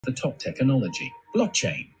the top technology,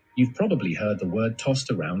 blockchain. You've probably heard the word tossed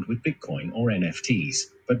around with Bitcoin or NFTs,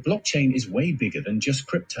 but blockchain is way bigger than just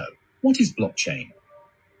crypto. What is blockchain?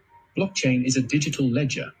 Blockchain is a digital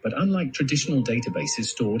ledger, but unlike traditional databases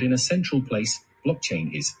stored in a central place,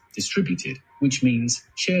 blockchain is distributed, which means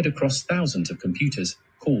shared across thousands of computers,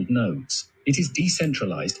 called nodes. It is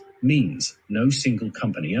decentralized, means no single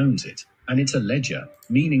company owns it, and it's a ledger,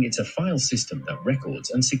 meaning it's a file system that records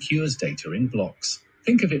and secures data in blocks.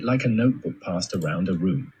 Think of it like a notebook passed around a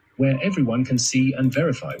room, where everyone can see and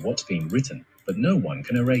verify what's being written, but no one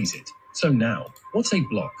can erase it. So now, what's a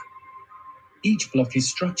block? Each block is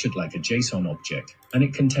structured like a JSON object, and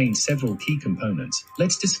it contains several key components.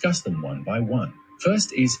 Let's discuss them one by one.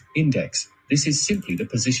 First is index. This is simply the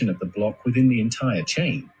position of the block within the entire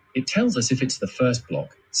chain. It tells us if it's the first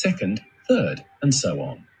block, second, third, and so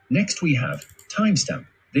on. Next we have timestamp.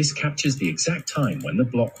 This captures the exact time when the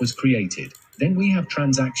block was created. Then we have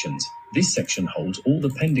transactions. This section holds all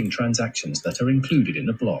the pending transactions that are included in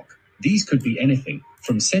the block. These could be anything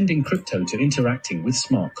from sending crypto to interacting with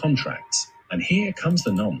smart contracts. And here comes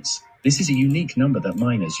the nonce. This is a unique number that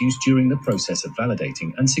miners use during the process of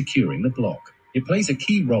validating and securing the block. It plays a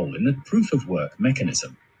key role in the proof of work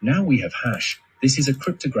mechanism. Now we have hash. This is a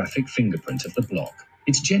cryptographic fingerprint of the block.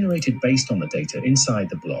 It's generated based on the data inside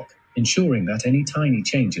the block, ensuring that any tiny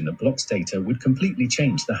change in the block's data would completely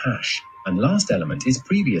change the hash. And last element is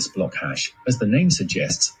previous block hash. As the name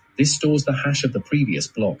suggests, this stores the hash of the previous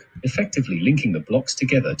block, effectively linking the blocks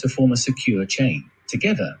together to form a secure chain.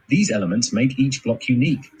 Together, these elements make each block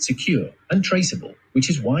unique, secure, and traceable, which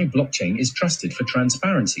is why blockchain is trusted for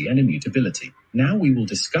transparency and immutability. Now we will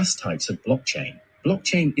discuss types of blockchain.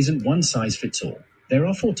 Blockchain isn't one size fits all. There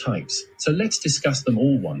are 4 types, so let's discuss them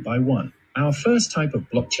all one by one. Our first type of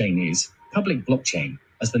blockchain is public blockchain.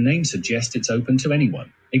 As the name suggests, it's open to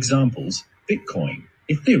anyone. Examples: Bitcoin,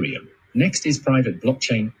 Ethereum. Next is private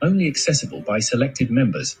blockchain, only accessible by selected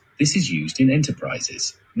members. This is used in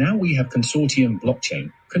enterprises. Now we have consortium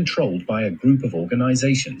blockchain, controlled by a group of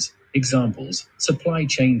organizations. Examples: supply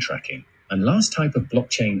chain tracking. And last type of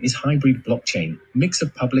blockchain is hybrid blockchain, mix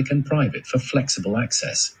of public and private for flexible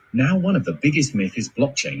access. Now one of the biggest myths is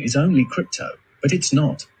blockchain is only crypto, but it's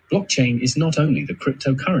not. Blockchain is not only the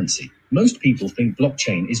cryptocurrency. Most people think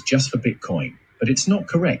blockchain is just for Bitcoin, but it's not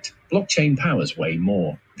correct. Blockchain powers way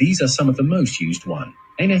more. These are some of the most used ones.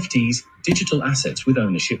 NFTs, digital assets with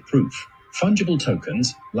ownership proof. Fungible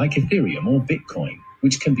tokens, like Ethereum or Bitcoin,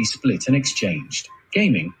 which can be split and exchanged.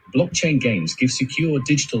 Gaming, blockchain games give secure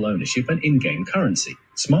digital ownership and in-game currency.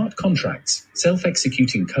 Smart contracts,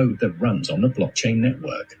 self-executing code that runs on the blockchain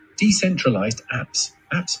network. Decentralized apps,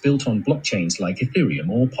 apps built on blockchains like Ethereum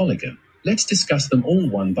or Polygon. Let's discuss them all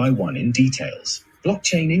one by one in details.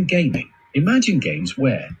 Blockchain in gaming. Imagine games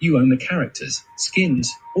where you own the characters, skins,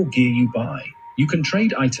 or gear you buy. You can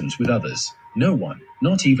trade items with others. No one,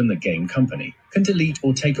 not even the game company, can delete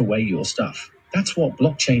or take away your stuff. That's what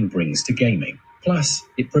blockchain brings to gaming. Plus,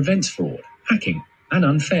 it prevents fraud, hacking, and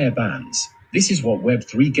unfair bans. This is what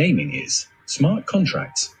Web3 gaming is. Smart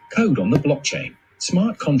contracts, code on the blockchain.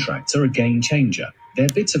 Smart contracts are a game changer. They're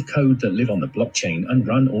bits of code that live on the blockchain and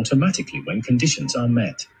run automatically when conditions are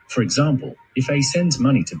met. For example, if A sends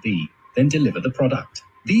money to B, then deliver the product.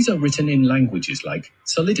 These are written in languages like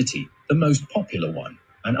Solidity, the most popular one,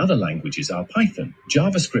 and other languages are Python,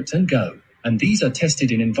 JavaScript, and Go. And these are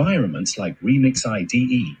tested in environments like Remix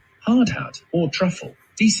IDE, Hardhat, or Truffle.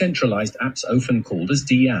 Decentralized apps, often called as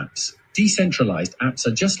dApps. Decentralized apps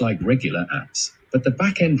are just like regular apps, but the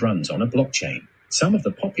backend runs on a blockchain. Some of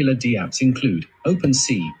the popular dApps include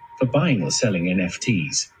OpenSea, for buying or selling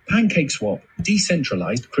NFTs, PancakeSwap,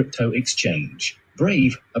 decentralized crypto exchange,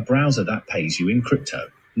 Brave, a browser that pays you in crypto.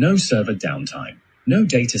 No server downtime, no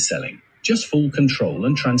data selling, just full control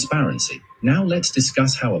and transparency. Now let's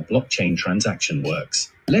discuss how a blockchain transaction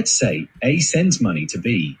works. Let's say A sends money to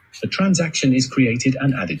B. The transaction is created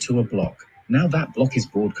and added to a block. Now that block is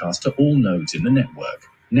broadcast to all nodes in the network.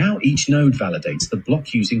 Now each node validates the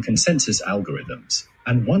block using consensus algorithms.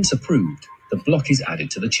 And once approved, the block is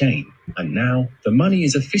added to the chain. And now the money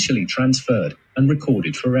is officially transferred and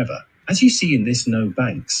recorded forever. As you see in this, no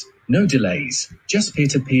banks, no delays, just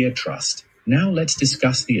peer-to-peer trust. Now let's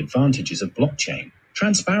discuss the advantages of blockchain.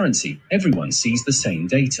 Transparency, everyone sees the same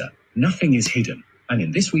data. Nothing is hidden. And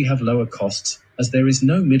in this we have lower costs, as there is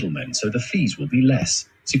no middleman, so the fees will be less.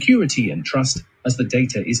 Security and trust, as the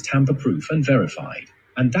data is tamper-proof and verified.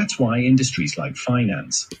 And that's why industries like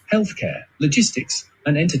finance, healthcare, logistics,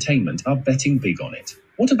 and entertainment are betting big on it.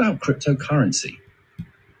 What about cryptocurrency?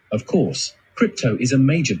 Of course, crypto is a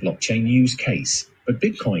major blockchain use case, but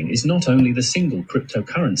Bitcoin is not only the single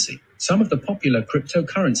cryptocurrency. Some of the popular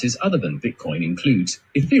cryptocurrencies other than Bitcoin includes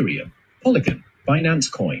Ethereum, Polygon,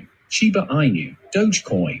 Binance Coin, Shiba Inu,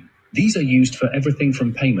 Dogecoin. These are used for everything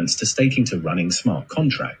from payments to staking to running smart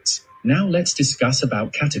contracts. Now let's discuss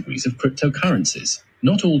about categories of cryptocurrencies.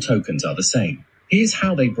 Not all tokens are the same. Here's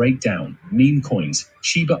how they break down. Meme coins,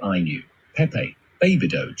 Shiba Inu, Pepe, Baby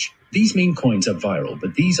Doge. These meme coins are viral,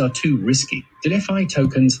 but these are too risky. DeFi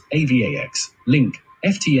tokens, AVAX, Link,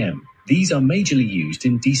 FTM. These are majorly used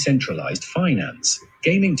in decentralized finance.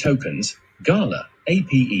 Gaming tokens, Gala,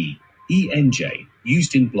 APE, ENJ,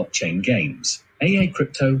 used in blockchain games. AA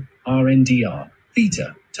Crypto, RNDR,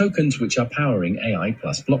 Theta, tokens which are powering AI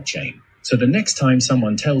plus blockchain. So the next time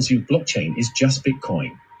someone tells you blockchain is just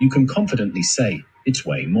Bitcoin, you can confidently say, it's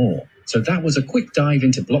way more. So that was a quick dive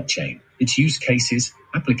into blockchain, its use cases,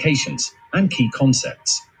 applications, and key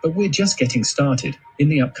concepts. But we're just getting started. In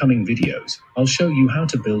the upcoming videos, I'll show you how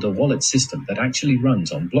to build a wallet system that actually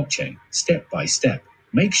runs on blockchain, step by step.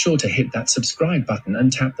 Make sure to hit that subscribe button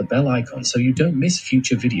and tap the bell icon so you don't miss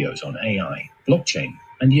future videos on AI, blockchain,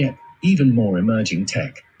 and yet, even more emerging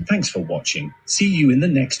tech. Thanks for watching. See you in the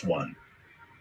next one.